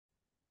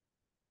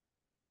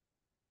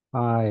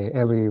Hi,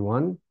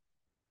 everyone.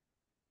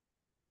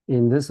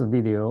 In this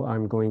video,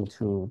 I'm going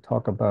to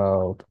talk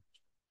about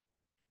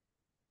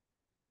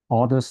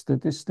order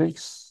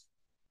statistics.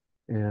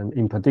 And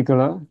in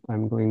particular,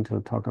 I'm going to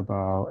talk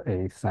about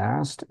a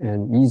fast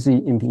and easy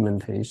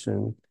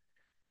implementation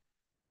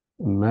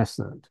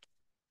method.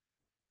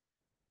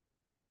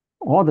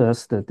 Order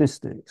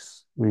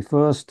statistics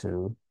refers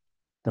to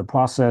the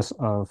process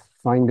of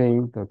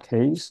finding the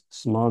case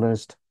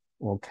smallest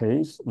or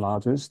case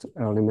largest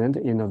element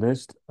in a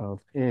list of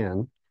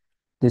n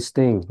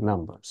distinct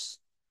numbers.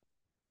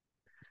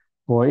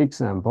 For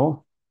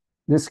example,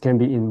 this can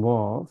be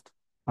involved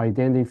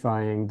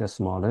identifying the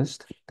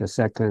smallest, the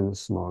second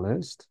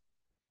smallest,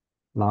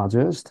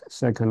 largest,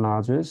 second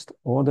largest,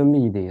 or the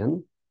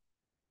median,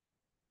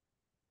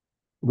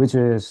 which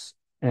is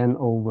n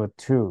over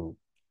 2,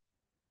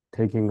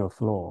 taking a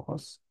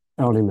floors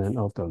element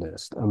of the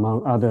list,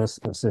 among other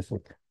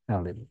specific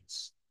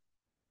elements.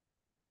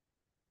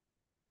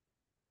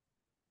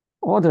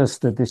 Order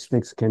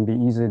statistics can be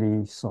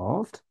easily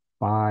solved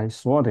by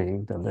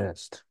sorting the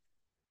list,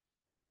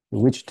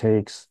 which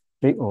takes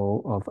big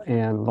O of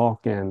n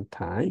log n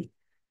time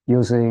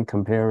using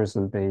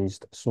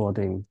comparison-based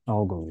sorting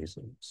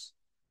algorithms,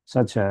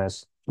 such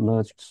as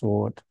merge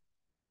sort,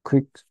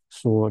 quick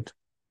sort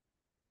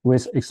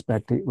with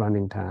expected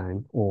running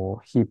time,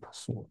 or heap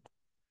sort.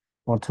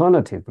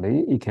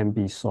 Alternatively, it can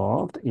be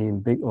solved in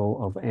big O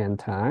of n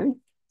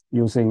time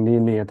using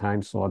linear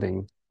time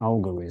sorting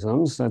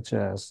algorithms such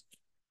as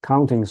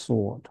counting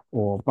sort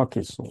or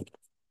bucket sort,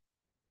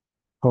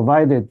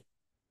 provided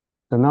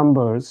the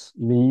numbers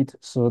meet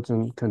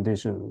certain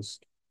conditions.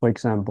 For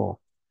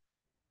example,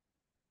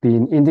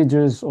 being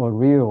integers or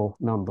real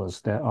numbers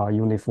that are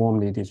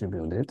uniformly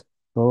distributed,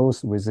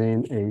 both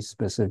within a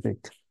specific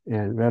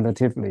and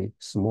relatively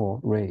small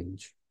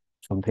range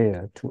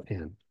compared to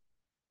n.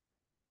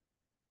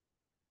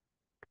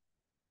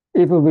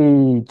 If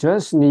we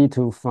just need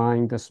to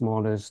find the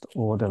smallest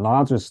or the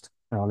largest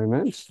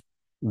elements,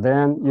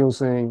 then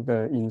using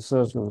the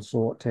insertion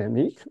sort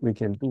technique, we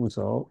can do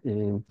so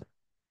in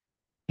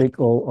big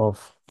O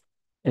of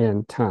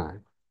n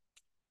time.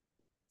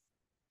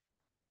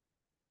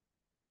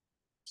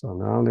 So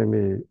now let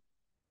me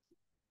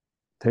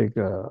take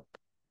a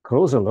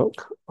closer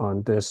look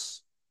on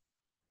this.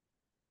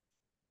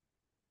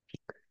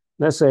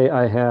 Let's say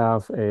I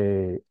have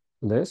a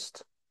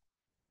list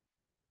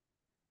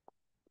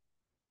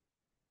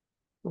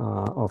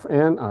of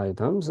n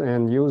items,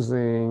 and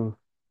using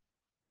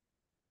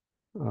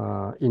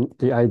in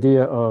the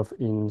idea of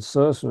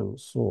insertion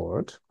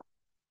sort,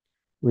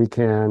 we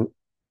can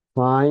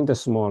find the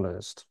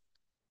smallest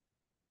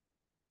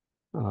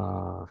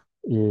uh,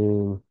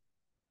 in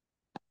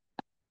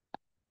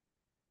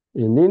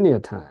linear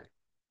time.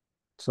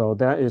 So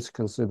that is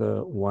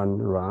considered one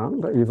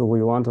round. If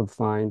we want to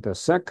find the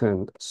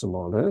second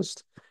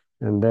smallest,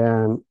 and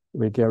then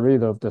we get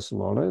rid of the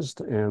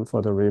smallest, and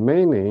for the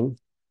remaining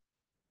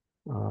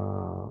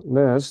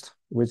list,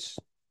 which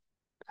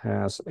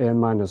has n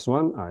minus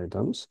 1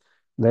 items,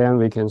 then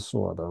we can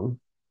sort them.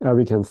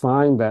 We can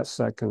find that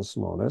second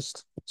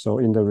smallest. So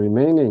in the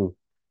remaining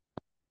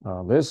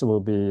this will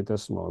be the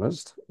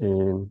smallest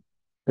in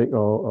big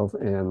O of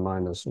n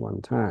minus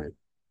 1 time.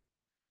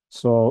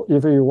 So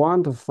if we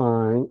want to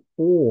find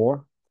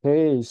or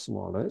k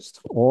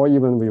smallest, or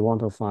even we want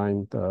to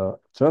find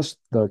just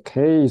the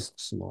k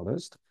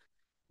smallest,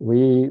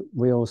 we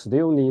will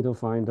still need to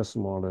find the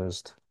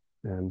smallest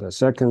and the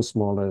second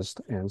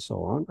smallest and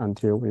so on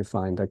until we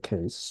find the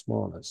k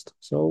smallest.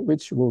 So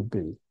which will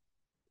be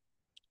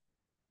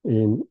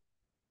in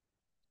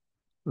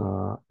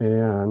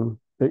n,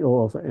 big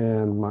O of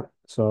n,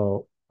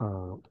 so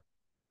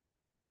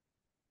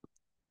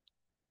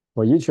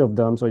for each of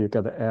them, so you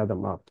got to add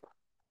them up.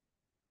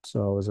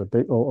 So it's a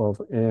big O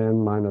of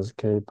n minus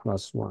k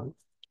plus 1.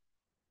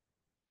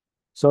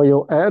 So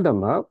you add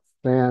them up,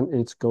 then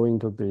it's going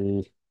to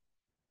be,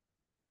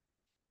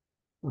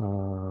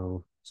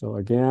 so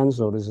again,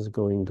 so this is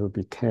going to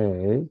be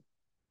k.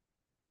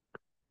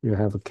 You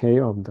have a k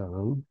of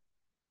them.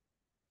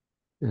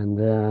 And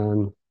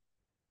then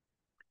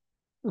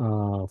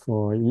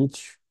for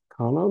each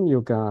column,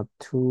 you got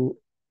two.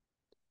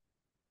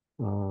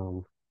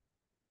 So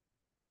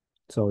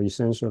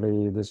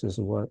essentially, this is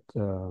what,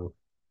 so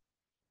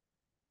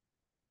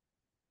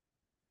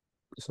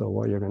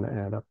what you're going to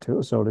add up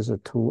to. So this is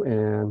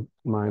 2n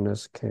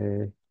minus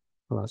k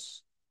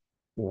plus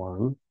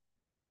 1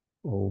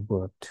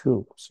 over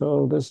 2.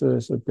 So this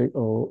is a big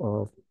O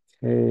of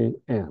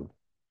kn.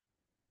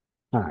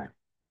 All right.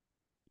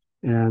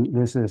 And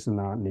this is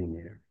not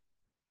linear.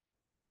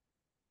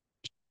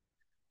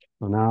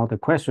 So now the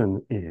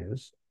question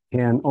is,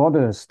 can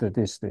order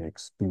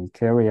statistics be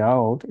carried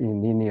out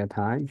in linear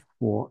time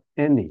for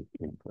any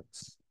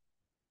inputs?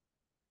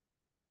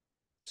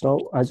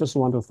 So I just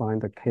want to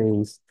find the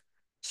k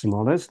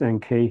smallest,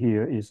 and k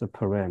here is a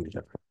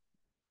parameter.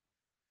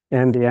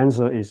 And the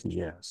answer is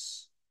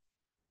yes.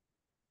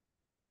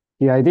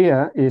 The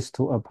idea is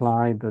to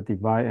apply the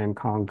divide and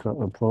conquer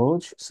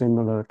approach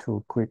similar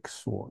to quick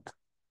sort.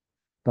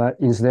 But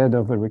instead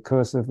of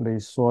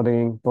recursively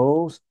sorting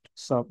both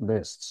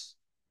sublists,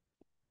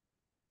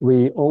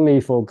 we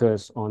only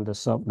focus on the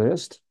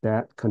sublist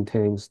that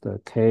contains the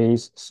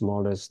k's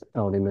smallest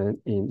element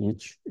in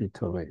each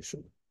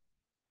iteration.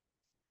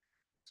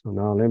 So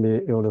now let me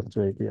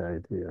illustrate the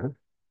idea.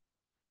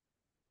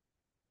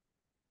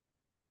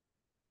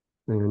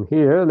 And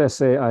here, let's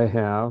say I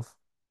have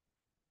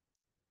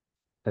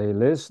a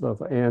list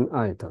of n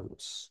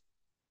items.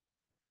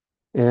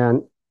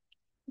 And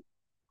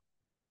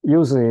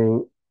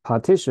using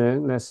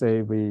partition, let's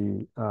say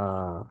we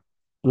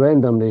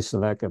randomly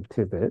select a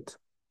pivot.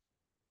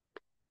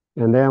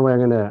 And then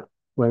we're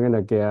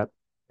gonna get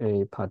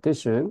a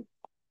partition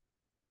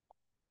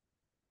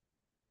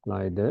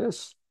like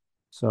this.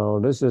 So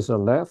this is a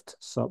left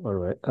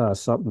subarray,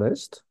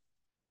 sublist,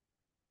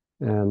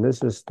 and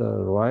this is the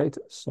right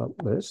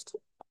sublist,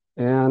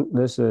 and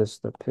this is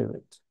the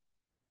pivot.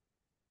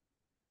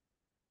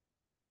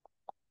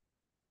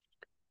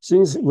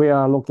 Since we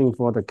are looking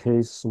for the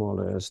k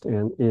smallest,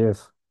 and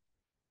if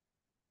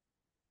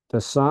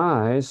the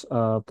size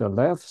of the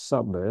left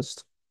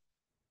sublist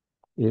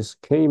is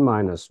k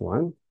minus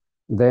 1,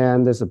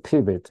 then this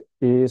pivot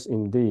is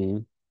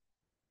indeed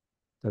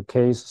the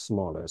k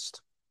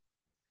smallest.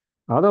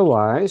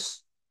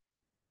 Otherwise,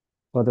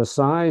 for the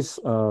size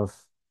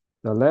of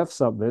the left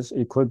sublist,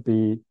 it could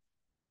be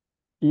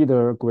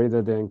either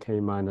greater than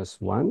k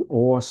minus 1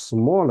 or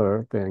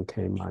smaller than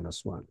k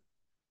minus 1.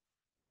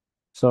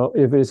 So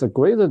if it's a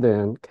greater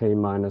than k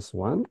minus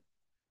 1,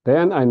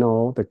 then I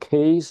know the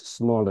k's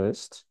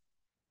smallest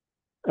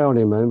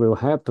element will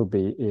have to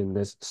be in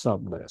this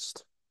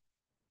sublist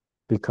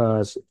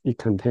because it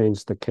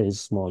contains the k's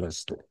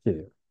smallest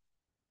here.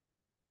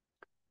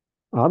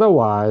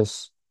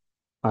 Otherwise,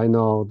 I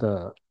know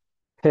the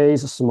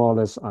k's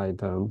smallest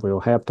item will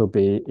have to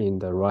be in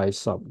the right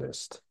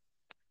sublist.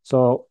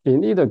 So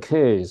in either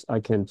case, I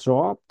can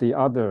drop the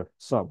other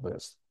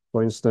sublist.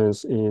 For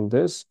instance, in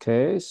this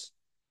case,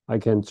 I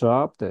can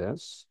drop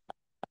this,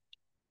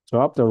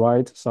 drop the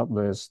right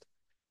sublist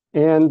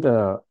and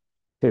the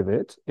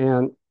pivot.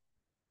 And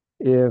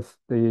if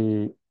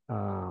the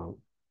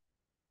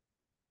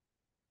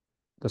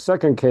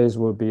second case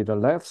will be the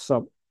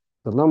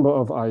number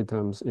of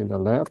items in the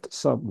left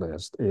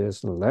sublist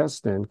is less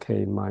than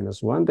k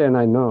minus 1, then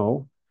I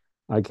know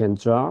I can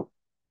drop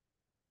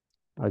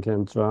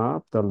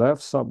the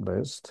left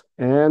sublist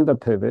and the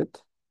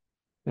pivot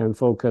and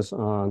focus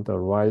on the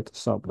right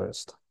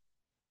sublist.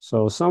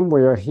 So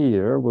somewhere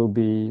here will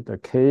be the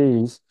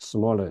k's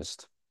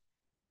smallest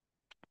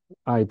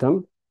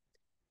item.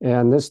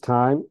 And this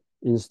time,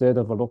 instead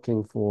of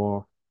looking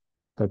for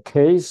the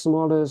k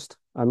smallest,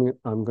 I'm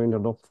going to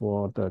look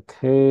for the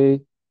k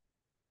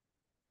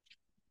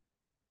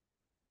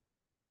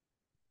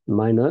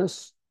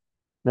minus.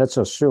 Let's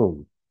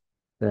assume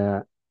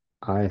that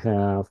I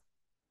have,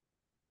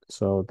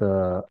 so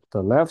the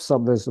left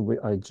sublist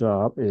I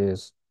drop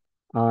is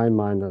I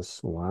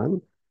minus 1.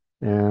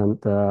 And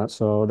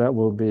so that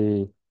will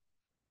be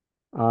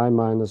I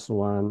minus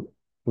 1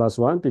 plus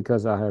 1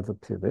 because I have a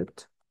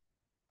pivot.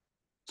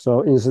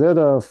 So instead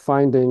of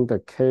finding the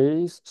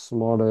k's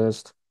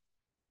smallest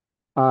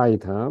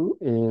item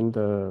in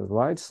the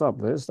right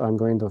sublist, I'm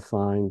going to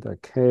find the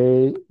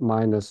k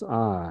minus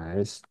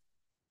i's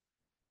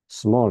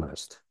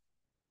smallest,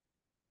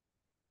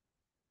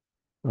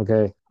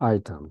 okay,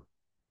 item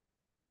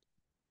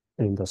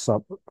in the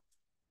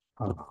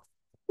uh,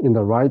 in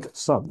the right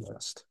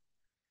sublist.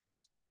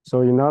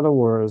 So in other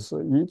words,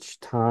 each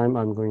time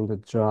I'm going to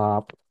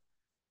drop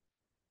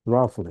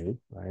roughly,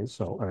 right?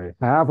 So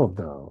a half of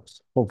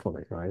those,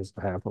 hopefully, right? It's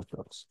half of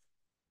those.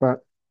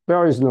 But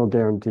there is no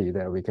guarantee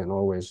that we can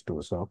always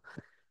do so.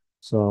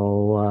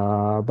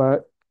 So,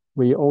 but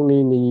we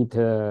only need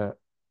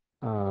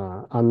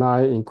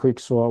unlike in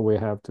quicksort, we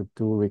have to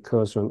do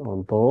recursion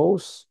on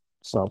both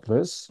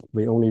sublists.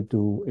 We only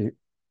do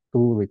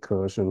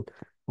recursion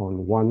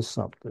on one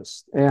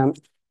sublist. And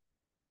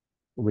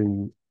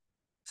we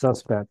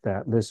suspect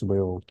that this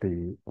will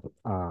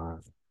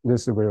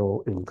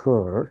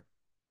incur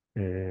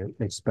an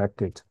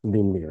expected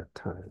linear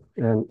time,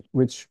 and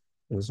which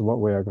is what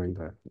we are going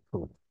to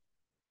prove.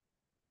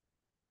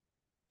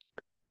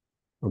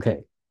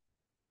 Okay.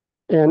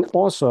 And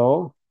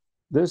also,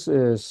 this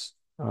is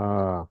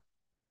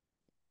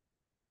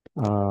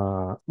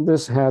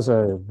this has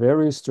a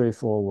very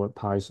straightforward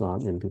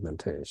Python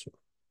implementation.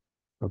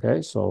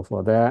 Okay, so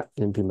for that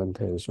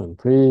implementation,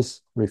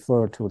 please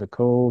refer to the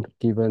code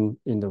given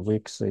in the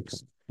week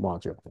 6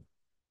 module.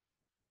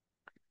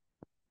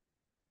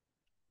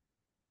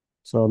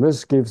 So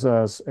this gives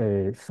us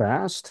a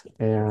fast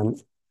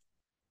and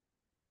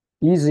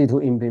easy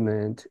to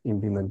implement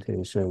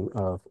implementation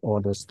of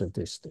order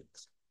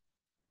statistics.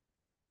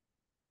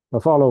 The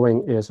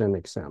following is an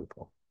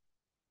example.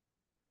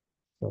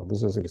 So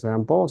this is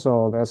example.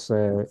 So let's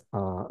say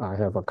I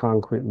have a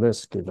concrete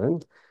list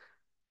given.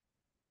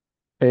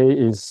 A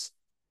is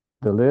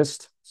the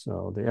list.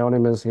 So the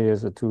elements here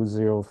is a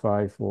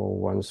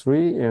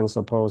 205413, and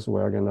suppose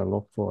we're going to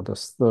look for the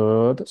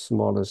third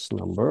smallest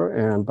number,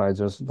 and by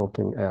just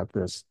looking at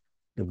this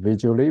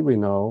visually, we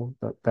know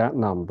that that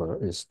number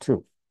is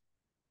 2.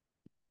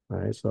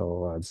 Right?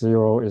 So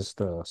 0 is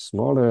the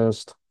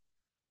smallest,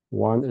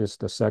 1 is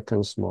the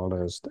second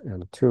smallest,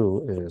 and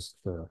 2 is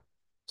the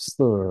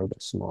third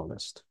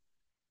smallest.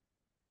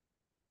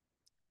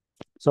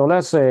 So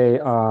let's say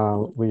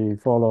we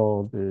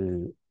follow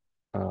the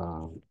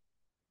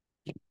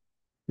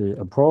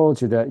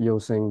approach that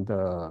using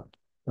the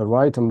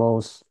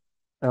rightmost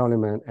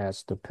element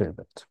as the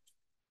pivot.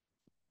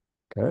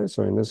 Okay,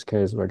 so in this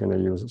case, we're going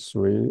to use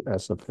 3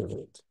 as a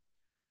pivot.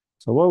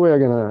 So what we're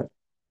gonna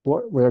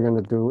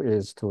do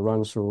is to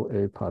run through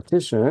a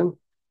partition.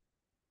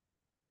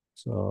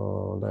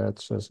 So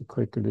let's just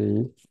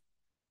quickly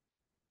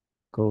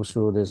go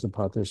through this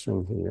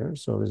partition here.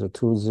 So there's a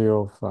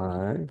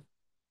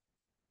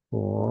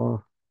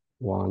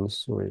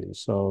 205,413.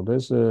 So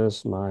this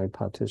is my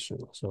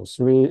partition. So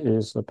 3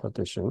 is the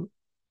partition.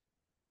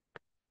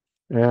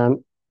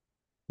 And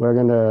we're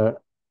gonna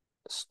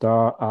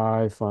start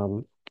I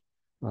from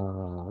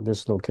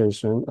this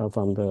location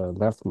from the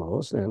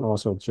leftmost, and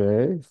also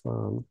J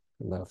from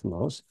the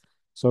leftmost.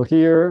 So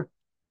here,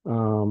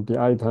 the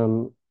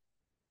item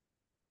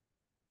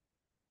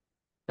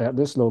at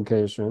this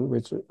location,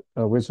 which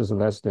is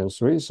less than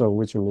 3, so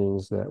which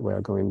means that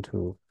we're going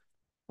to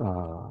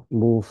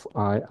move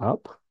I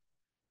up.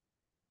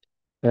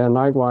 And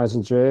likewise,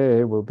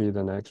 J will be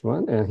the next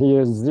one. And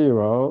here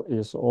 0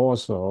 is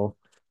also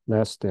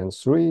less than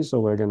 3, so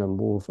we're going to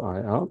move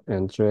I up.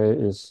 And J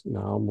is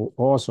now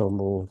also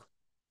move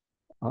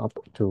up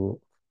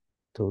to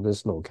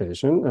this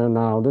location. And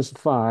now this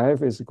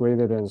 5 is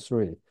greater than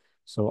 3.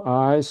 So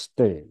I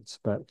stays,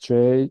 but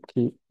J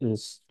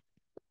is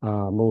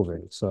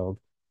moving. So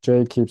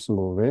J keeps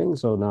moving.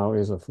 So now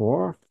is a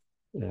 4.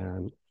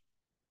 And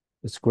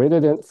it's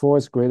greater than 4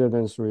 is greater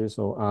than 3.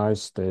 So I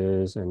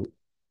stays and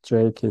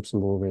J keeps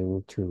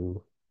moving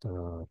to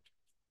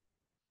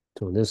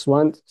this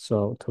one.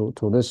 So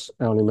to this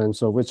element,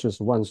 so which is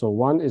 1. So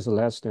 1 is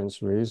less than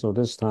 3. So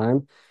this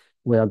time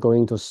we are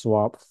going to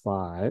swap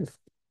 5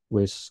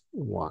 with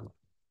 1.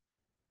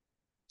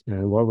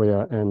 And what we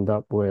end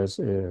up with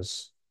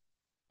is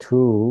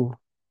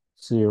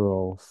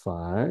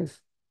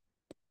 205.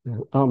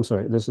 I'm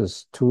sorry, this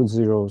is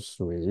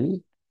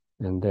 203,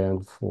 and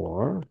then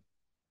 4,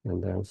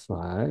 and then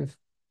 5,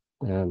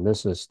 and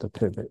this is the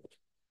pivot.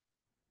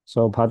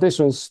 So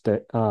partition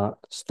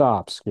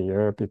stops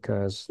here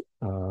because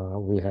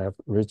we have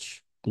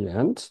reached the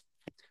end.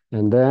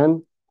 And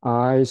then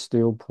I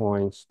still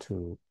points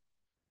to,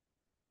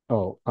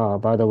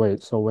 by the way,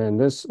 so when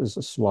this is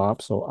a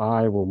swap, so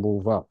I will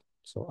move up.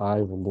 So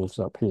I will move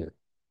up here.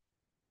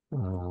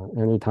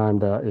 Anytime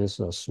there is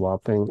a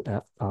swapping,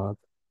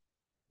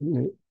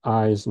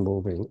 I is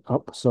moving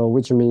up. So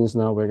which means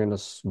now we're going to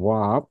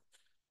swap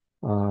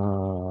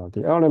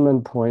the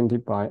element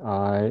pointed by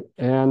I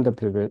and the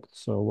pivot.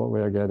 So what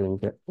we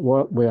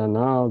are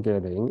now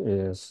getting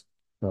is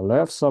the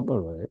left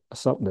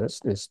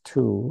sublist is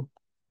 2,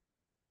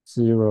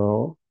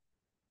 0.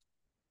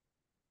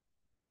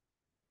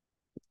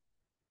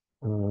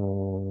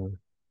 Oh,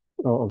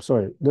 I'm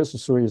sorry.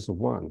 This 3 is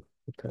 1.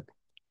 Okay.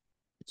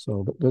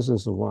 So this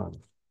is 1.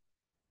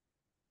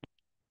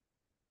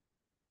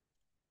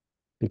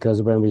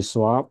 Because when we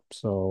swap,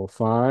 so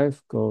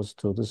 5 goes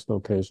to this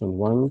location,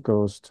 1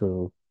 goes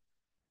to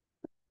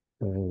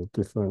a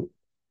different,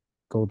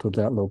 go to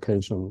that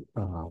location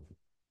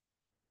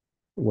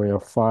where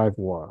 5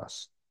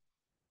 was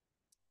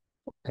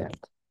at.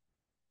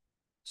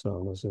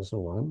 So this is a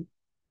 1.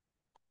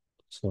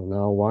 So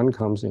now 1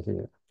 comes in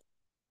here.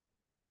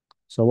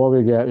 So what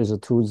we get is a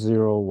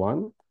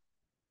 201,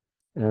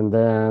 and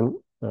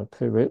then the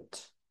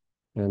pivot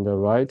and the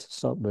right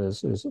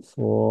sublist is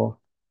 4,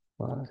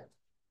 5.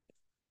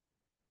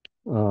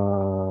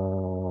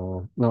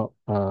 No,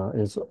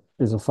 it's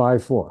a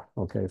 5, 4.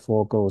 Okay,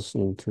 4 goes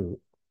into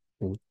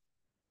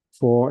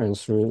 4 and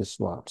 3 is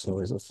swapped, so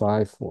it's a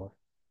 5, 4.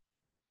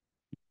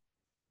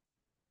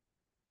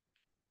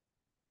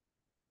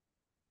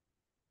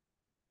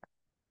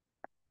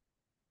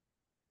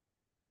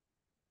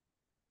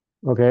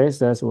 Okay,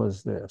 so that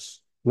was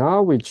this.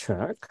 Now we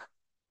check.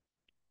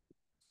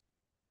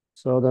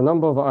 So the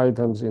number of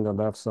items in the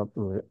left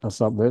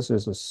sublist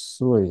is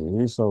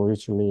 3, so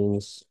which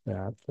means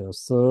that the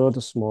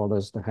third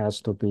smallest has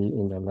to be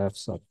in the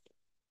left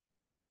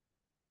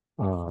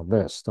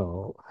list.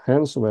 So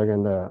hence we're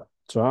going to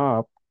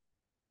drop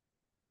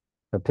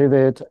the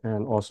pivot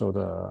and also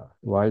the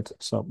right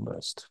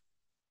sublist.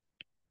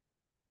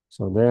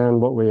 So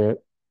then what we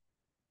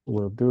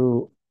will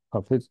do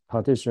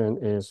partition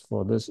is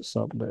for this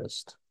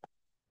sublist.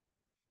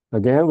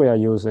 Again, we are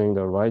using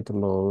the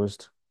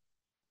rightmost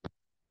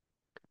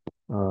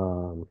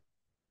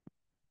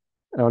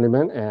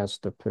element as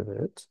the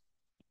pivot.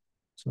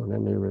 So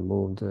let me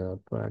remove the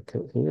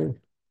bracket here.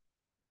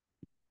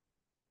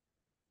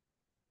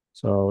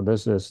 So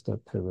this is the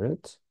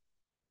pivot.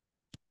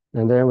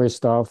 And then we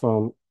start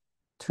from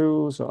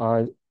 2,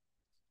 so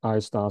I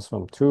starts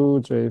from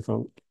 2, J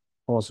from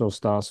also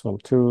starts from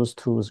 2,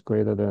 2 is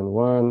greater than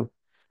 1,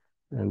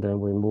 and then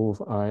we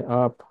move I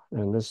up,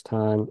 and this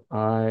time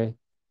I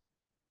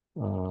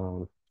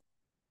um,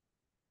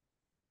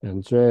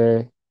 and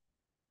J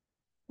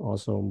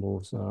also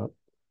moves up.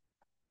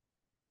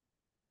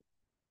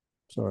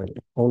 Sorry,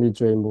 only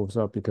J moves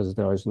up because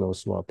there is no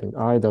swapping.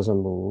 I doesn't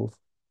move.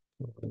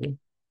 Okay.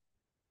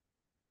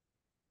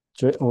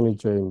 Only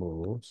J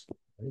moves.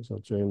 Okay, so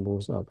J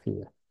moves up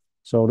here.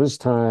 So this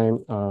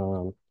time,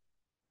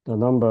 the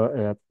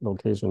number at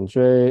location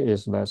J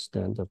is less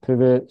than the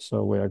pivot,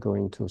 so we are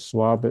going to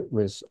swap it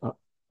with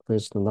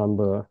the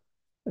number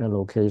at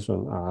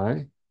location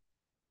I,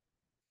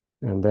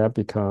 and that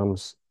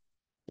becomes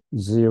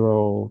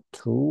 0,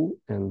 2,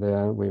 and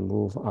then we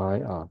move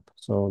I up.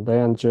 So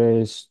then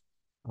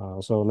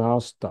so now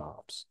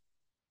stops.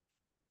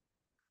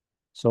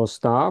 So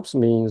stops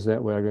means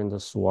that we're going to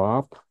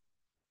swap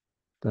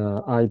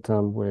the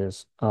item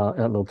with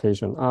at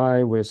location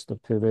I with the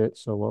pivot.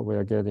 So what we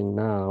are getting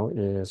now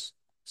is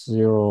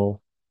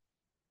 0,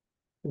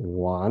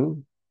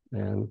 1,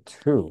 and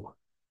 2.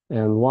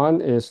 And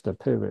 1 is the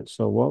pivot.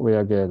 So what we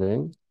are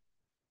getting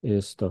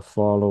is the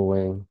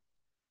following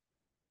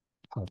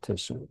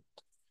partition.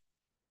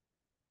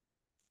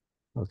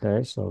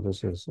 Okay, so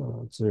this is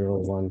 0,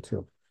 1,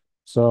 2.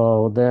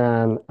 So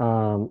then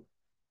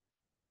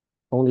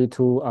only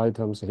 2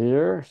 items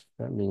here.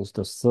 That means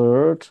the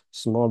third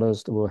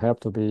smallest will have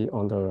to be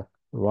on the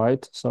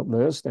right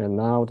sublist. And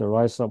now the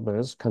right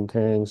sublist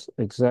contains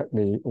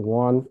exactly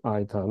 1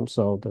 item.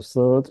 So the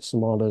third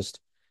smallest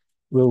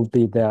will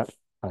be that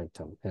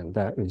item, and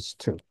that is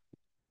 2.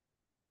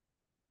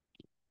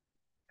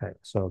 Okay,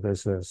 so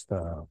this is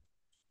um,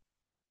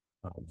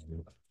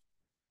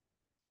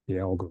 the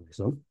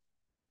algorithm.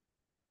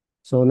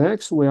 So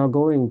next we are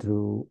going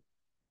to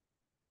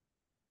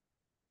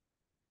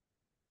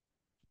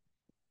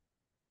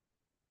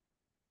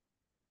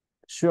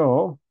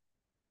show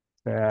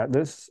that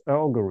this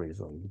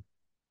algorithm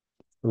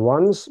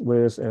runs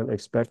with an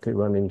expected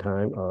running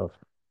time of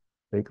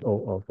big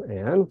O of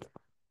n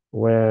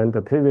when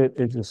the pivot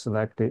is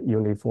selected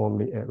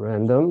uniformly at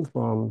random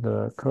from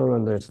the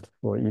current list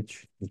for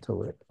each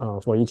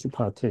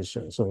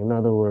partition. So in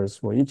other words,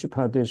 for each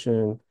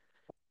partition,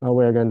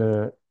 we're going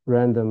to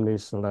randomly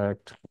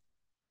select,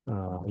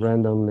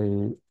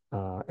 randomly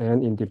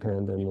and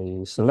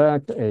independently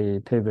select a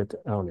pivot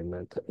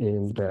element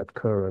in that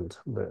current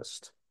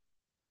list.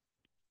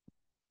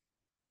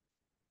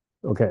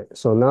 Okay,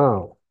 so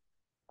now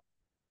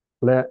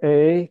let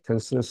A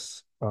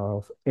consists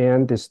of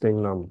n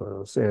distinct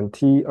numbers and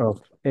T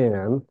of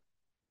n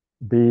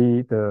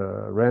be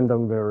the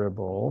random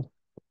variable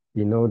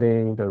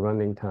denoting the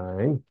running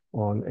time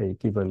on a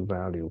given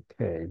value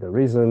k. The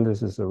reason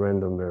this is a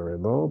random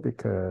variable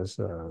because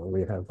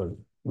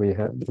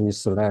we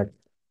select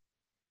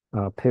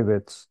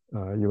pivots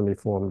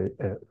uniformly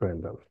at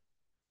random.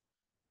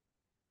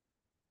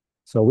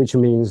 So which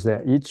means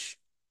that each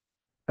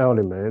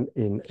element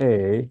in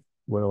A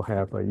will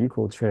have an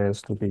equal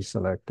chance to be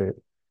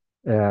selected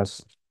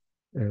as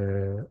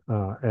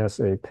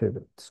a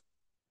pivot.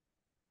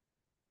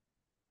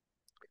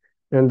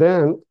 And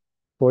then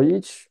for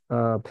each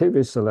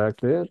pivot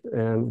selected,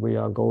 and we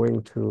are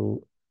going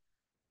to,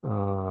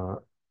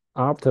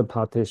 after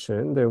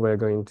partition, then we're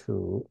going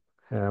to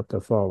have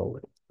the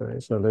following,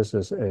 right? So this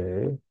is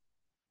A.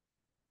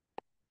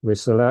 We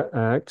select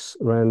X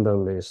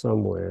randomly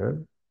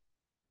somewhere,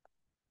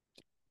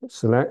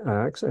 select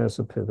X as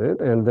a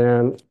pivot, and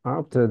then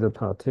after the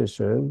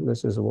partition,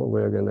 this is what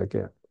we're going to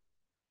get.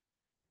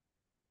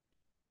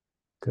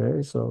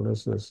 Okay, so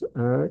this is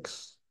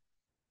X.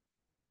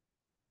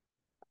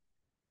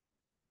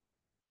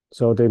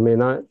 So they may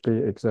not be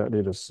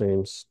exactly the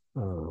same.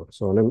 So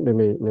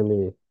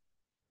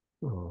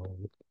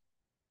um,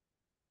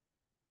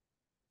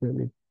 let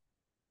me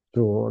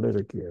draw it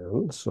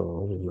again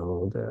so we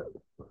know that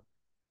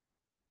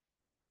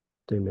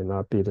they may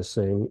not be the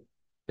same,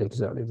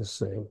 exactly the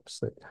same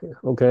thing here.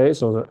 Okay,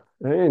 so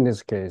in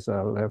this case,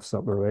 left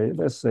subarray,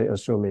 let's say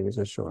assuming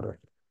it's shorter.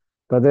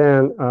 But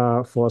then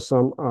for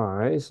some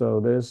I, so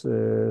this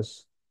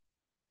is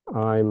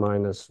I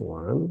minus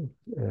 1,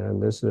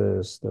 and this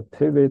is the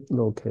pivot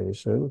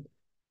location,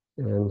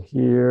 and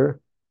here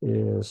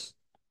is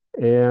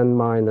n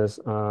minus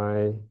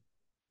I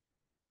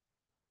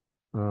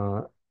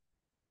uh,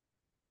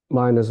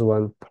 minus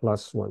 1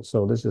 plus 1.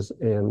 So this is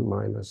n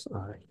minus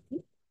I,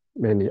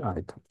 many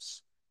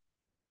items.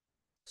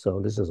 So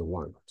this is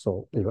 1.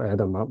 So you add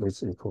them up,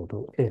 it's equal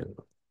to n.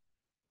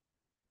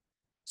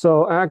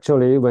 So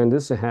actually, when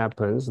this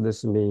happens,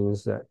 this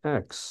means that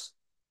x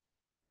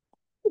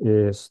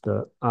is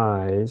the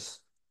i's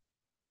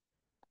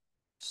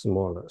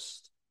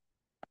smallest.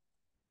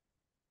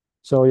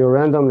 So you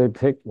randomly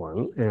pick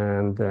one,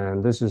 and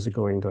then this is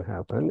going to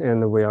happen,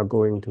 and we are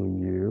going to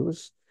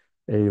use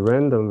a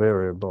random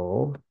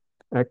variable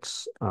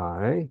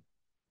xi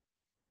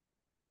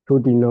to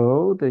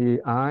denote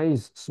the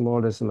i's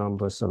smallest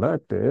number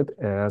selected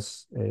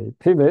as a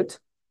pivot.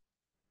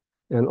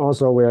 And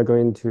also we are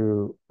going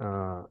to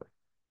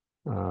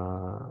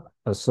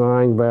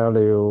assign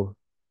value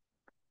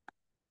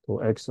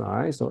to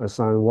xi. So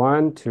assign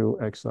 1 to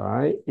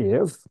xi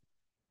if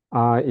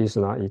I is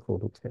not equal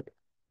to k.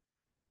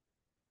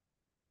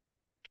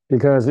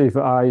 Because if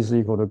I is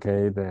equal to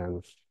k,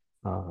 then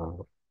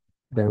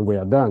we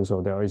are done.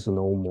 So there is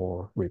no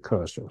more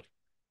recursion.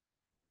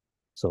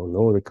 So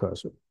no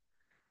recursion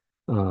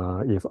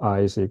if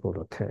I is equal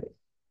to k.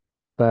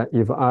 But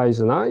if I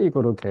is not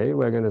equal to k,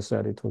 we're going to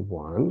set it to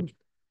 1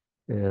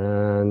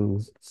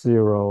 and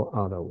 0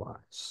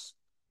 otherwise.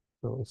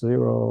 So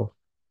 0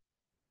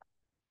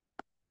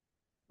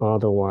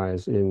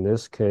 otherwise, in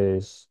this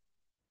case,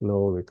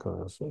 no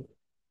recursion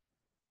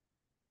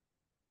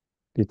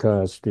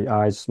because the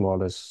I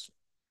smallest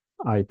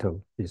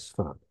item is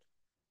found.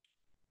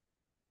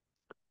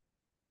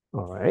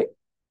 All right.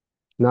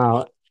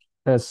 Now,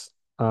 as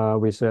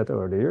we said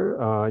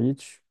earlier, um,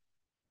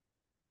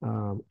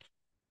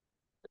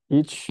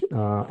 each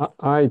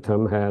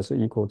item has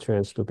an equal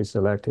chance to be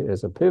selected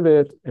as a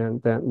pivot,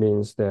 and that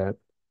means that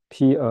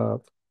P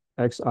of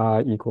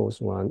xi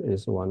equals 1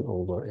 is 1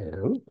 over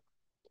n.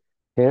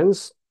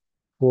 Hence,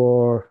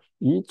 for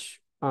each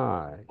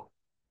I,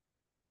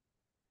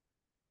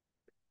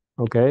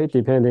 okay,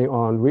 depending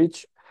on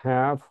which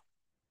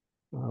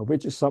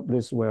which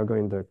sublist we're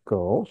going to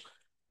go,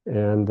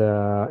 and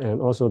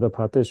also the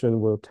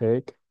partition will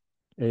take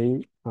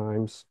a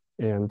times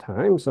n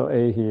times. So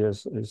a here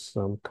is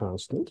some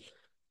constant.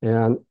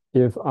 And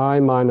if I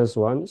minus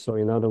 1, so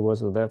in other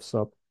words, the left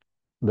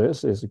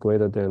sublist is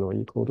greater than or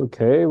equal to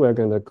k, we're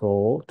going to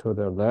go to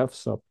the left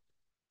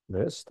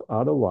sublist.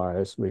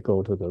 Otherwise, we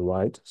go to the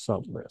right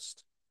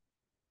sublist.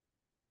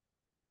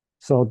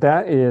 So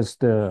that is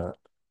the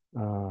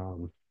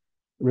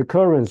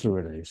recurrence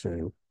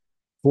relation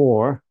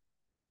for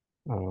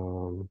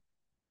um,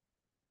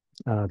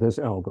 this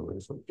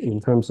algorithm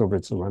in terms of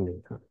its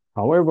running time.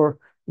 However,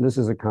 this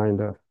is a kind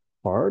of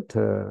hard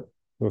to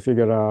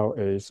figure out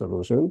a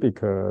solution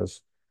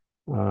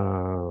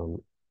um,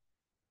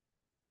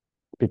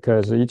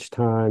 because each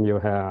time you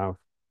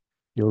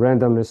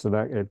randomly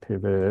select a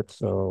pivot.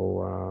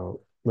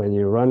 So when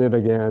you run it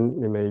again,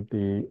 it may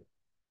be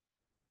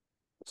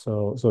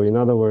so in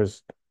other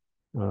words,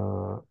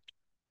 uh,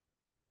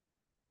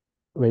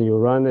 when you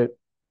run it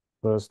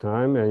first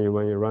time and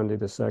when you run it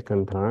the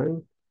second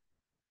time,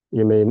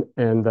 you may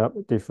end up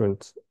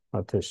different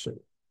partition.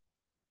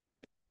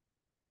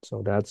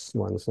 So that's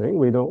one thing.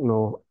 We don't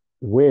know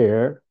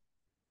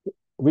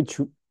which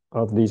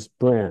of these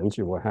branch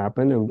will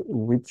happen and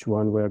which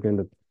one we're going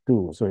to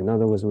do. So in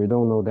other words, we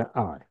don't know the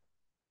I.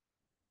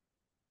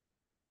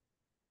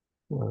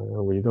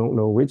 We don't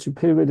know which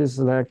pivot is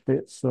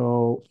selected.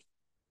 So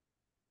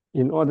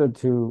in order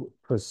to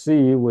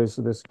proceed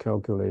with this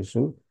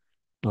calculation,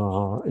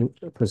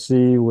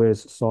 proceed with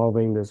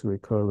solving this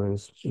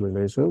recurrence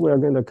relation, we are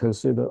going to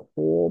consider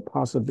all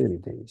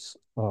possibilities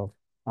of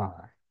I,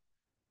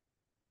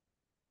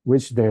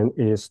 which then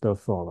is the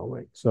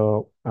following.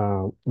 So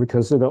we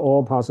consider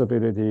all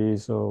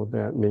possibilities. So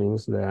that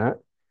means that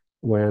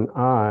when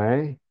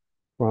I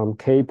from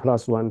k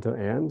plus 1 to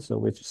n, so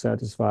which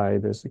satisfy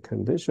this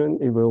condition,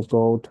 it will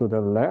go to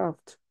the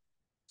left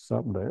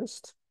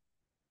sublist.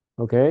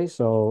 Okay,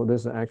 so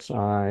this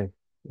xi,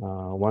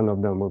 one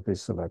of them will be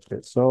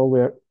selected. So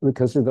we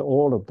consider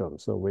all of them.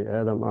 So we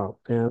add them up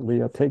and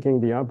we are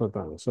taking the upper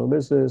bound. So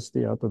this is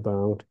the upper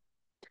bound.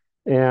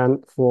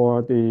 And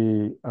for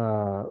the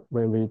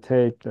when we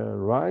take the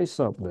right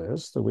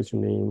sublist, which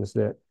means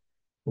that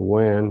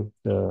when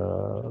the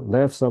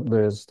left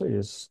sublist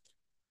is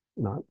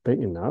not big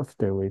enough,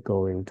 then we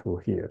go into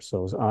here.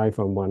 So it's I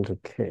from 1 to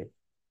k.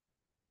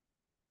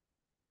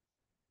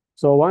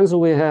 So once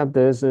we have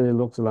this, it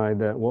looks like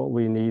that what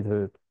we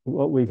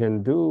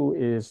can do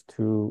is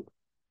to,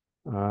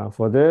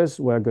 for this,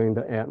 we're going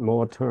to add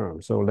more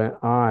terms. So that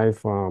I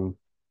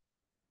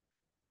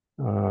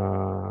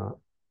uh,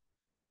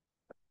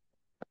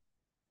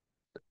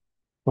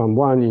 from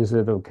 1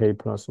 instead of k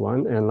plus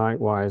 1. And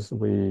likewise,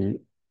 we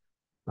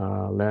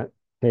let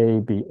k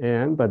be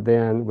n, but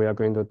then we are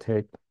going to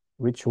take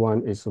which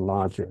one is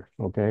larger.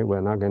 Okay,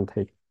 we're not going to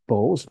take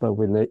both, but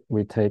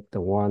we take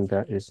the one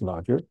that is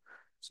larger.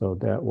 So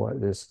that what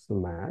is the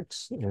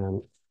max.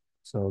 And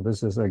so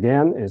this is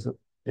again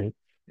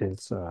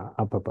it's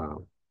upper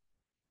bound.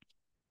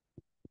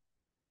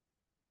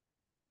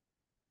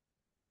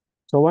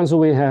 So once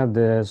we have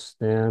this,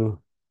 then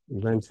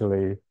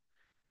eventually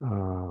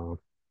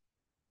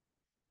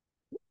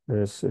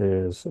this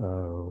is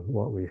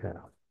what we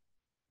have.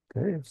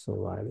 Okay, so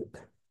write it.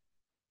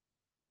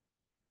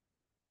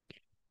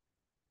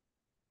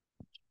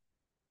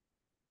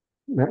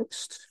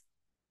 Next,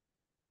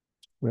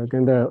 we're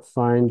going to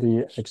find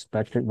the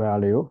expected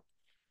value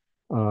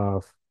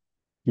of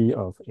P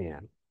of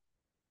n.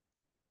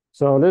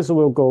 So this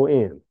will go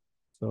in.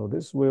 So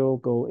this will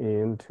go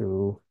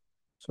into,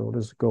 so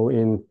this go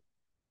in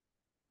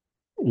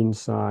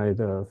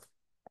inside of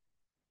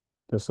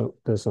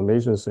the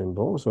summation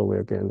symbol. So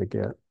we're going to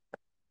get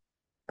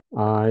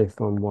I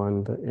from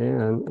 1 to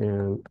n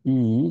and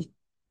e,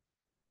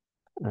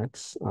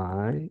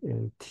 xi,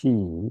 and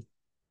t.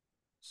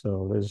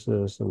 So this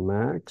is the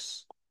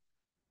max,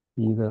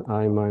 either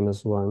I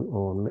minus 1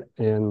 or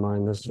n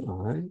minus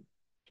I.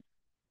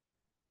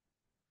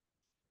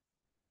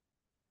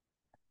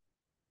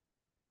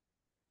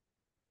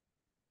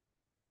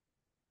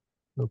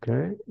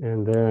 Okay,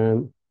 and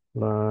then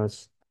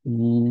plus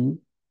E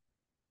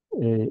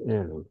A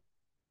N.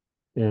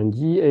 And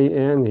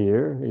EAN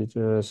here is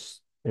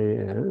just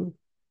AN.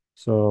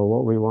 So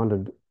what we want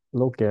to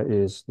look at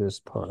is this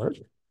part.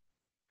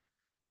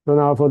 So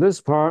now for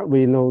this part,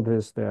 we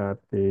notice that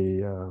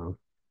the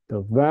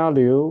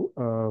value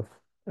of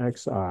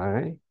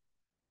xi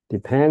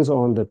depends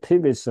on the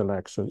pivot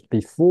selection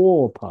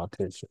before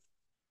partition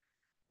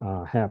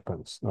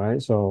happens,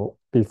 right? So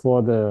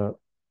for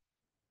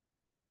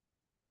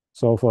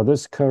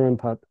this current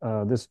part,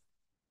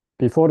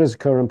 before this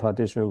current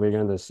partition, we're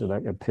going to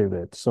select a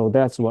pivot. So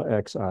that's what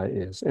xi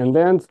is. And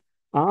then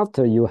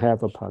after you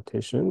have a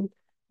partition,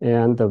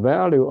 and the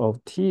value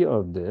of t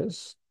of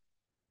this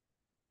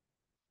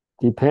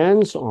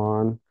depends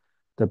on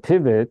the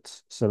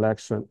pivot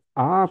selection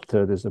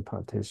after this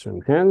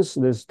partition. Hence,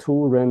 these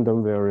two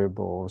random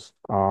variables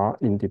are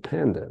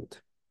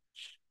independent.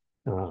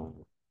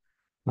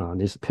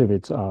 These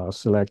pivots are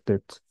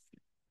selected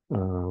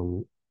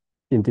um,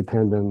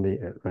 independently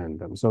at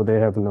random. So they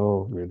have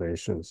no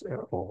relations at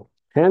all.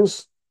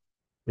 Hence,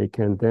 it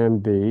can then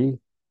be,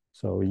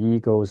 so E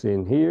goes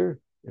in here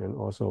and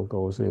also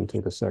goes into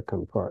the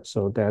second part.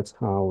 So that's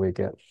how we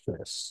get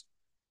this.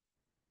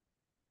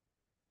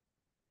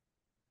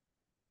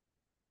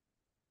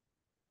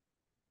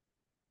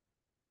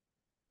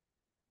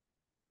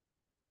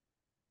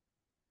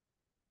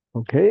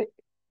 Okay,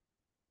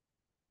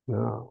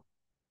 now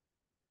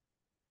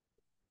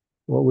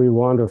what we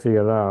want to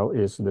figure out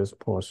is this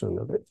portion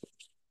of it.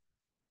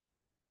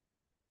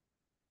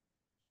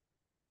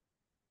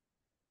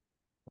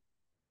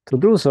 To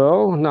do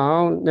so,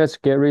 now let's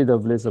get rid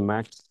of this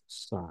max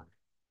sign.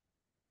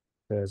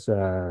 Because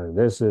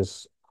this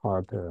is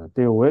hard to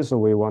deal with, so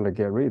we want to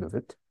get rid of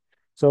it.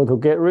 So to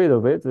get rid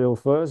of it, well,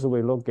 first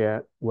we look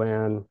at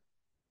when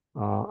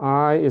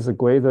I is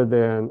greater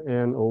than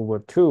n over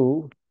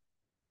 2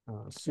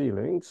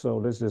 ceiling.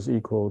 So this is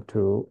equal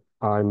to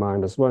I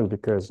minus 1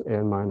 because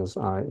n minus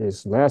I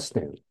is less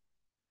than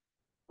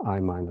I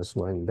minus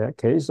 1 in that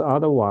case.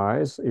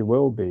 Otherwise, it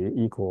will be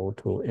equal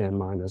to n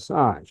minus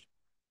I.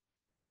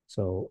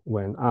 So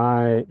when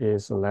I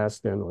is less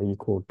than or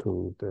equal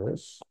to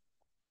this,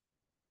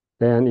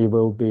 then it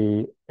will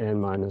be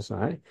n minus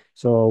I.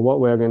 So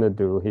what we're going to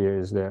do here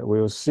is that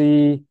we'll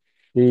see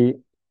the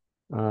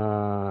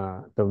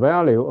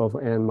value of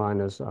n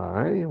minus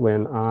I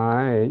when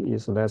I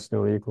is less than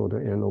or equal to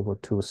n over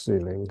 2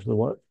 ceiling. So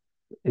what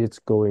it's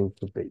going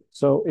to be.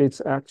 So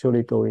it's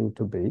actually going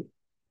to be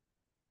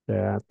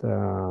that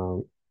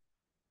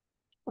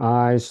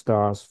I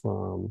starts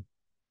from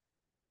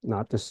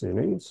not the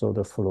ceiling, so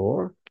the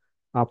floor,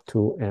 up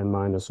to n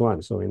minus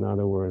 1. So in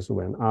other words,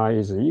 when I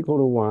is equal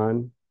to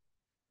 1,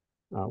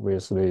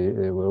 obviously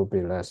it will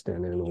be less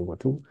than n over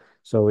 2.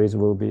 So it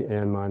will be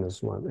n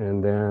minus 1.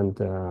 And then,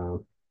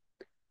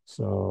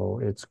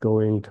 so it's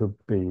going to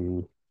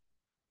be,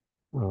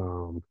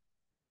 well,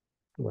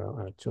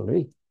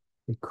 actually,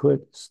 it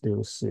could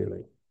still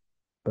ceiling,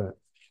 but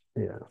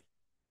yeah,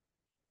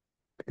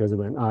 because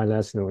when I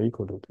less than or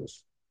equal to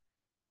this,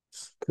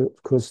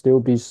 could still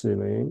be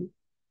ceiling.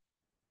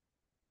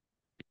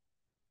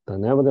 But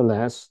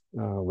nevertheless,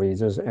 we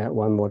just add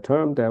one more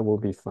term, that will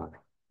be fine.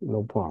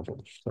 No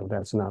problem. So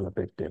that's not a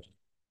big deal.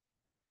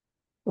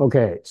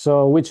 Okay,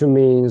 so which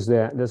means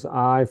that this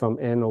I from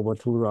n over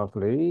 2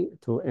 roughly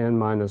to n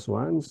minus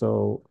 1.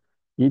 So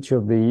each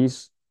of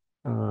these,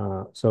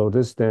 so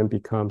this then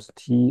becomes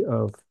t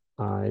of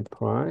I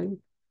prime,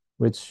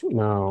 which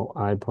now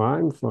I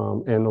prime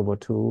from n over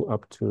 2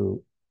 up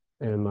to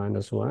n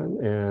minus 1.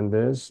 And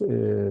this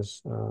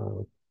is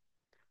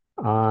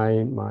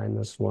I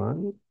minus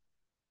 1.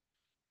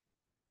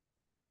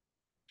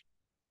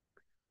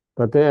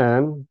 But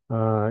then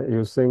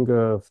you think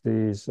of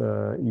these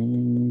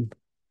E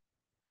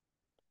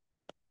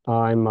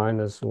I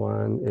minus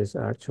 1 is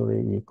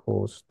actually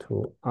equals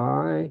to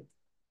I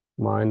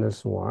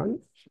minus 1.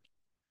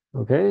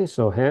 Okay,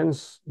 so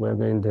hence we're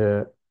going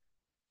to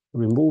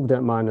remove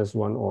that minus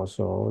 1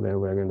 also. Then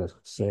we're going to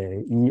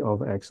say E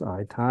of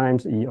xi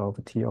times E of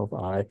t of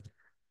I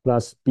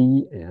plus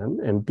bn.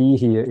 And b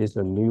here is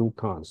a new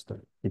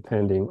constant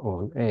depending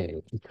on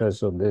A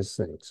because of this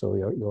thing. So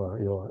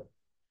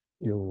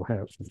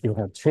you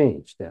have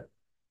changed that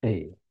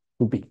A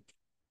to B.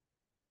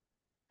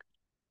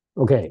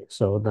 Okay,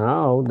 so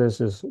now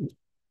this is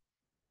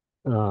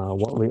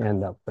what we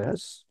end up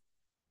with.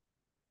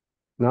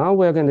 Now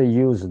we're going to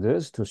use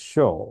this to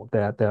show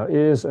that there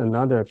is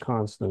another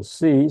constant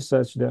C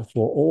such that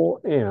for all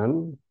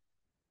n,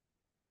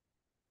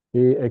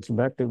 the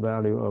expected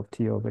value of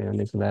T of n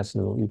is less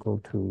than or equal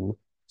to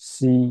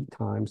c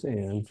times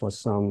n for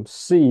some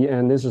c,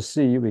 and this is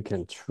c we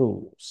can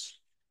choose.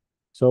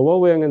 So what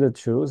we're going to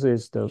choose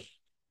is the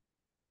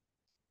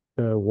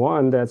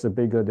one that's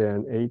bigger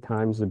than a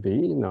times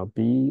b. Now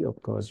b, of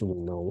course, we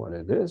know what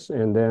it is,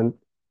 and then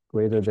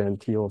greater than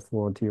T of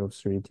 4, T of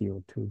 3, T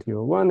of 2, T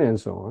of 1, and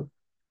so on.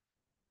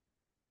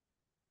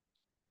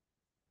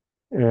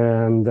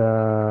 And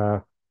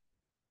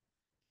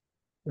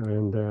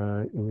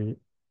we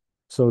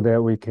so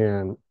that we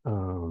can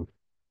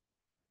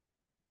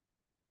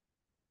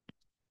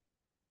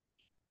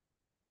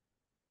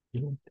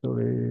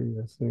actually,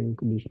 I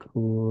think we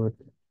could.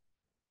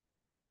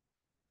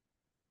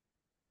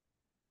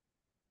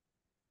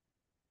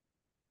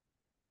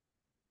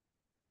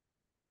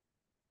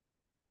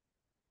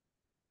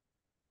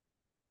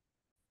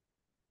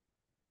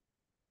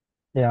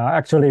 Yeah,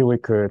 actually, we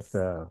could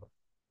uh,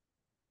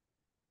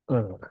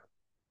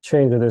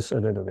 change this a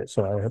little bit.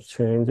 So I have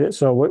changed it.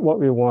 So what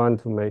we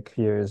want to make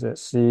here is that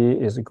C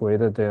is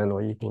greater than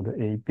or equal to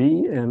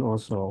AB and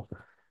also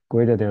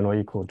greater than or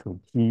equal to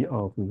T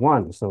of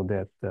 1 so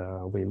that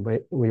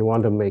we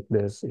want to make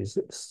this is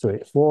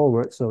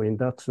straightforward. So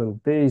induction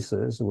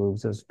basis will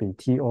just be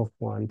T of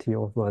 1, T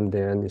of 1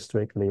 then is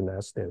strictly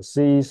less than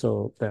C.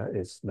 So that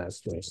is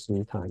less than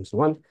C times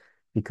 1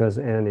 because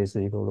N is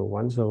equal to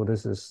 1. So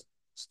this is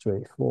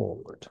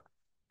straightforward.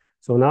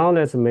 So now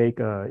let's make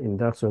an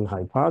induction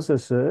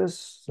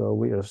hypothesis. So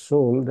we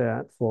assume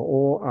that for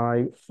all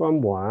I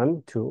from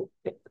 1 to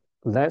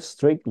less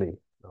strictly,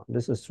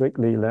 this is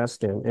strictly less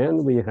than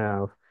n, we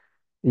have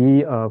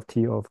E of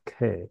T of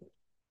K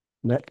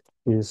that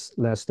is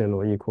less than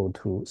or equal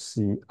to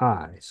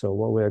Ci. So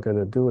what we're going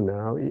to do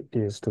now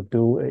is to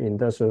do an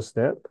induction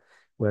step.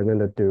 We're going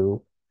to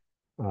do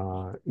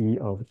E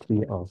of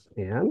T of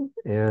n.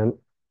 And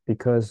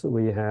because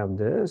we have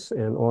this,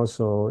 and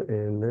also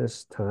in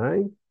this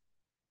time,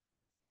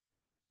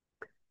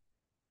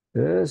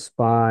 this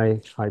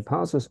by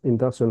hypothesis,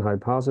 induction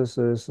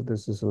hypothesis,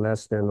 this is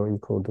less than or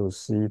equal to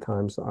C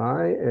times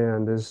I,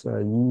 and this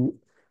E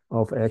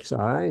of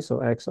Xi,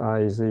 so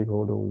Xi is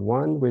equal to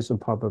 1 with a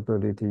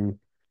probability,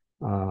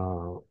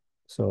 uh,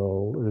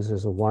 so this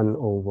is 1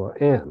 over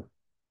N,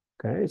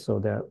 okay? So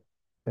that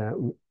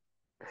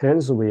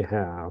hence we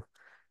have,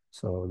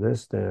 so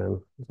this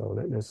then, so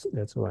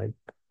let's write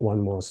one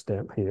more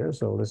step here.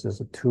 So this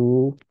is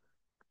 2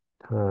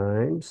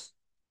 times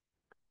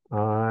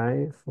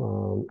I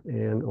from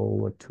N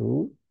over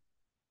 2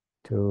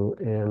 to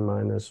n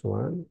minus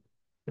 1.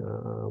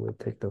 We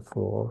take the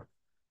 4.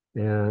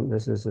 And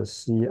this is a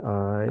Ci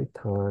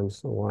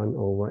times 1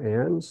 over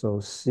n. So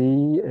C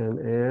and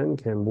n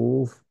can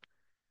move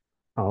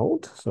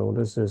out. So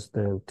this is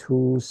then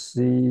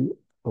 2C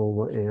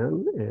over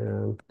n.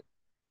 And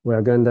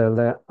we're going to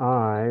let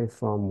I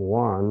from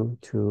 1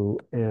 to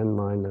n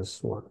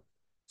minus 1.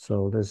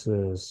 So this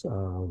is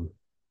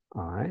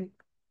I.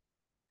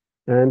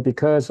 And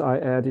because I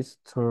added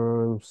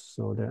terms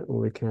so that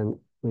we can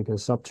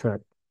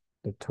subtract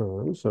the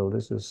term. So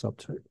this is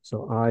subtract.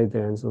 So I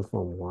then so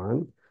from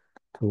 1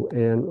 to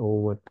n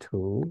over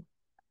 2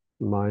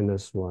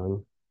 minus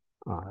 1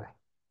 I.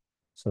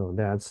 So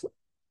that's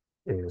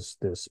is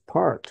this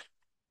part.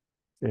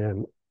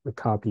 And we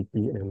copy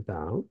bn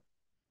down.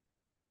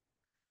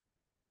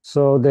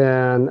 So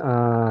then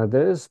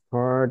this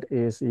part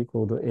is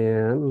equal to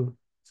n.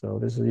 So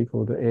this is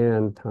equal to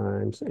n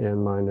times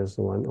n minus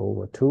 1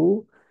 over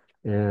 2.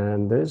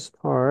 And this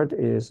part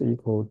is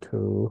equal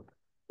to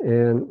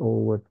n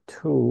over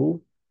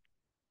 2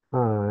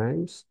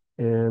 times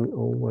n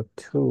over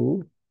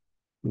 2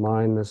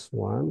 minus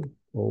 1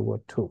 over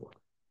 2.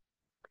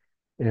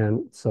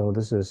 And so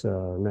this is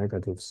a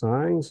negative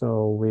sign.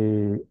 So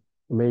we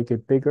make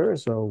it bigger.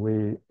 So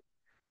we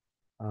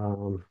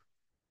um,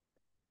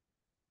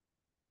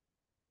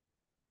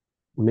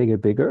 make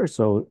it bigger.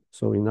 So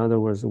in other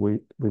words, we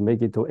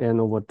make it to n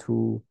over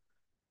 2.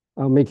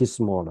 I'll make it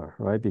smaller,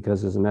 right?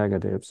 Because it's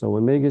negative. So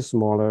we make it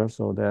smaller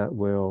so that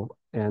will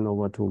n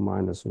over 2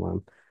 minus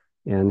 1.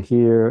 And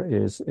here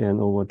is n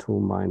over 2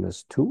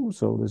 minus 2.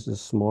 So this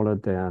is smaller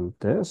than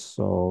this.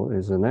 So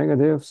it's a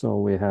negative. So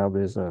we have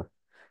is a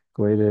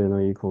greater than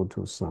or equal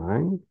to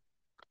sign.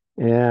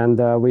 And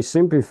we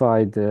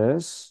simplify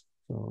this.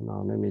 So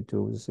now let me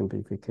do the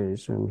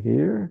simplification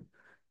here.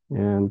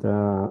 And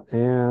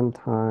n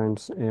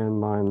times n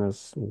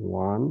minus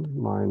 1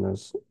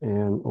 minus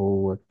n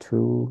over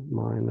 2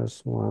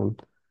 minus 1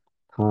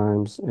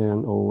 times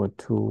n over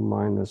 2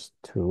 minus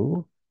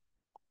 2,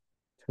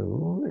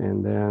 2.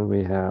 And then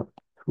we have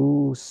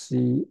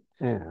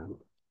 2cn.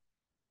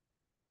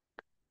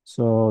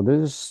 So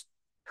this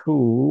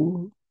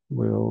 2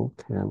 will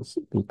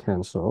be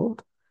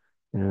canceled.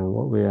 And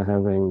what we are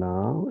having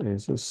now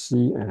is a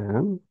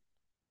cn.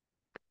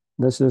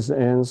 This is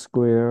n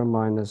squared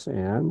minus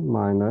n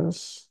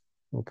minus,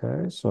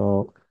 okay,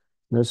 so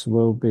this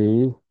will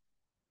be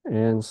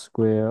n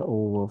squared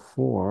over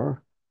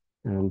 4,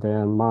 and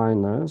then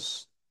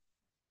minus,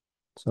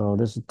 so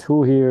this is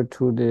 2 here,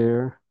 2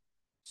 there,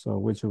 so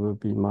which will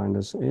be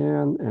minus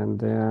n, and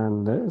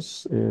then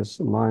this is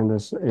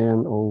minus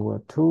n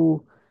over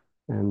 2,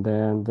 And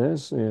then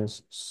this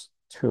is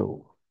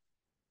 2.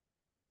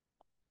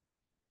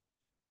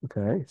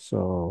 Okay,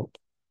 so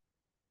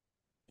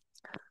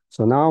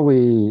now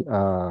we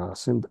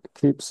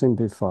keep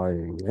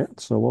simplifying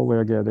it. So what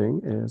we're getting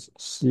is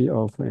C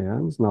of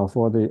n. Now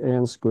for the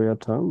n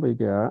squared term, we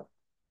get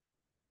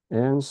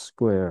n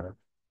squared.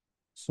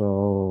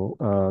 So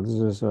this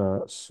is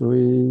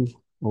 3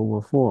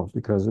 over 4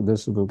 because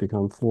this will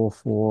become 4,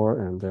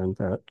 4, and then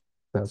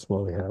that's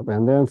what we have.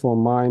 And then for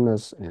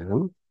minus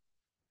n,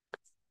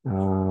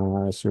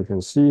 as you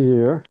can see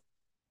here,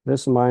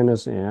 this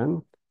minus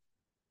n,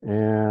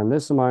 and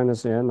this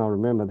minus n, now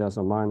remember there's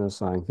a minus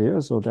sign here,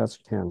 so that's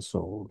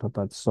canceled.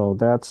 But so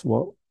that's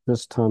what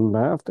this term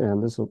left,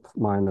 and this is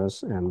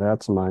minus, and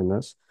that's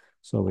minus,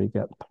 so we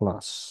get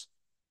plus.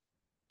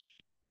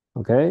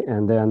 Okay,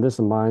 and then this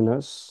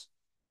minus,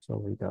 so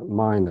we got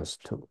minus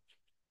 2.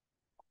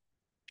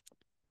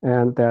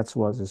 And that's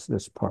what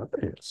this part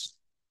is.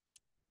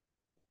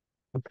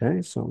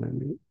 Okay, so let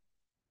me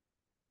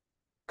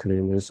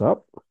clean this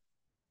up.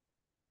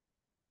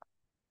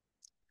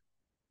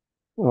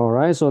 All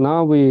right, so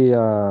now we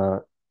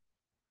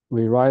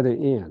write it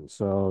in.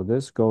 So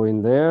this go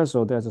in there.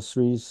 So that's a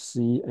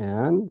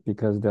 3cn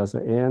because there's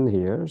an n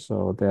here.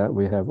 So that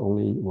we have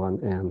only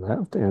one n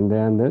left. And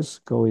then this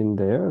go in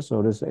there.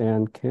 So this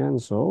n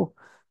cancel.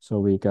 So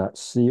we got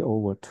c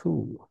over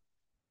 2.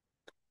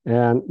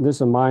 And this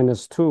is a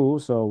minus 2,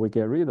 so we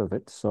get rid of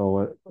it.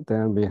 So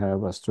then we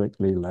have a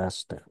strictly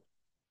less than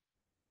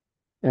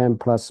n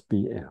plus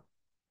bn.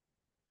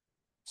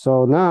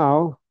 So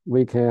now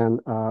we can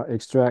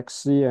extract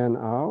Cn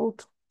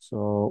out.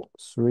 So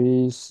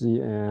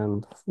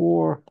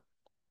 3Cn4,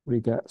 we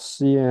get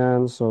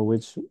Cn, so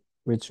which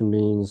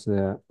means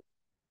that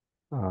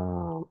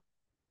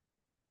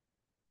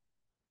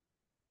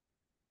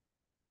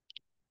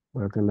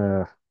we're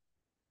gonna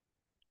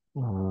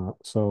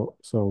so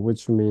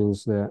which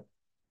means that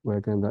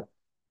we're gonna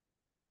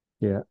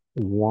get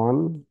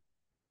 1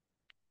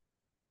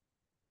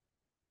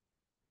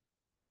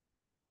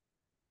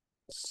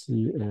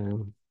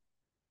 Cn4.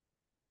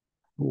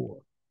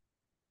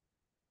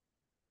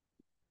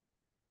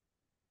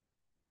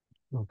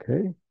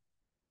 Okay.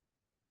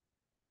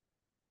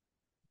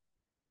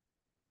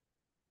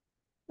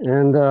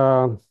 And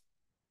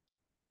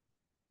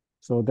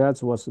so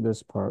that's what's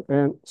this part.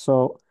 And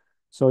so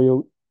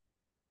you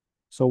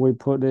so we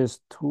put these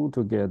two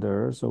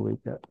together, so we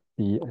get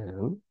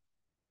Bn.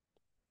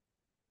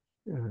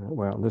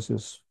 Well, this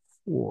is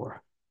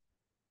 4,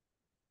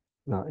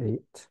 not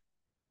 8.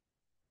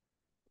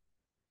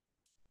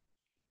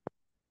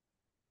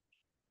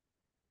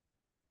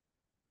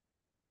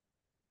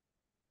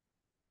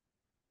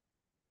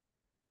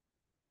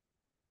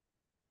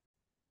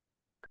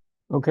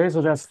 Okay,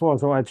 so that's 4.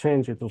 So I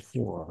change it to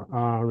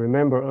 4.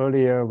 Remember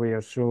earlier we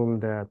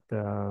assumed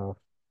that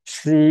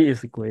C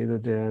is greater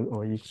than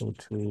or equal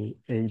to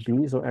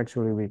AB. So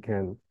actually we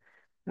can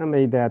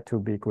make that to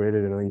be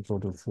greater than or equal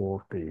to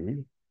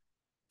 4B.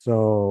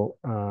 So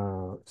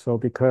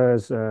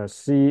because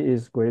C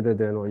is greater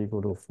than or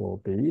equal to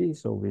 4B,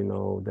 so we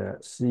know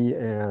that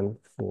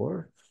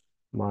Cn4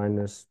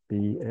 minus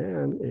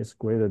Bn is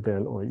greater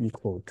than or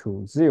equal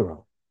to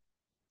 0.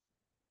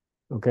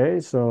 Okay,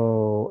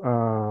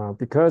 so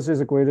because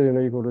it's greater than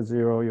or equal to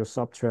 0, you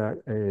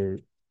subtract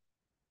a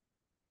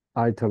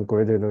item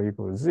greater than or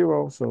equal to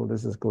 0. So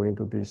this is going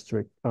to be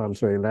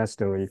less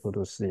than or equal to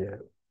Cn.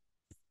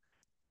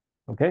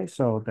 Okay,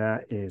 so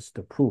that is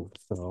the proof.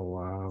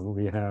 So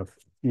we have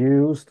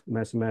used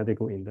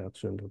mathematical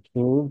induction to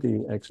prove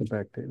the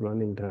expected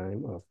running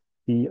time of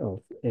P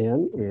of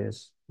n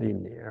is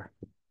linear.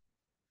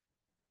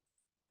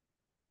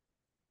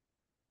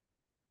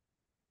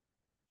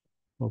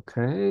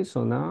 Okay,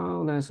 so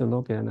now let's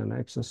look at an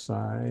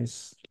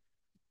exercise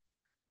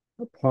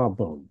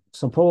problem.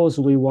 Suppose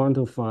we want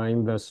to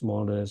find the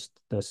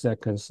smallest, the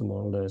second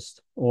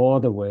smallest,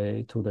 all the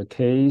way to the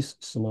k's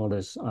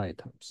smallest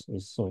items.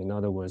 So in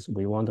other words,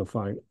 we want to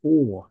find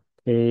all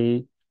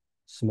k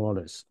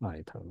smallest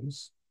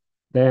items.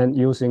 Then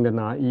using the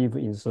naive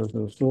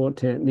insertion sort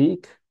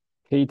technique,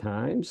 k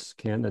times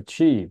can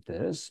achieve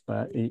this,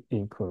 but it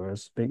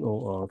incurs big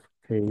O of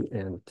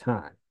kn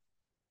time.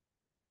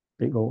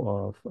 Big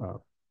O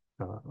of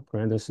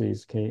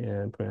parentheses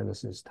kn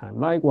parentheses time.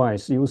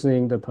 Likewise,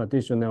 using the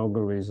partition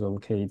algorithm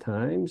k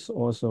times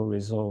also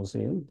results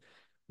in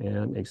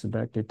an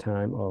expected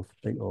time of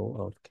big O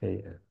of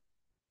kn.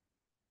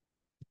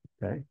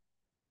 Okay.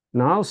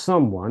 Now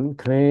someone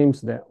claims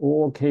that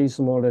all k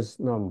smallest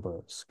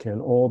numbers can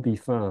all be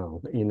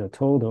found in a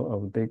total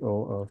of big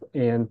O of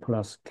n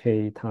plus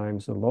k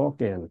times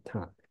log n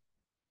time,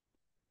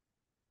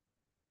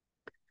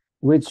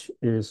 which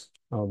is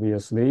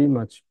obviously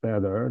much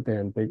better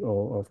than big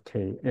O of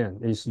Kn.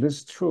 Is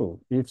this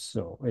true? If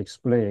so,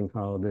 explain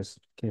how this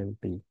can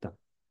be done.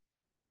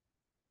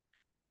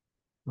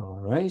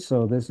 All right,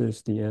 so this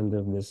is the end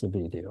of this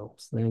video.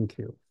 Thank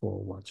you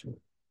for watching.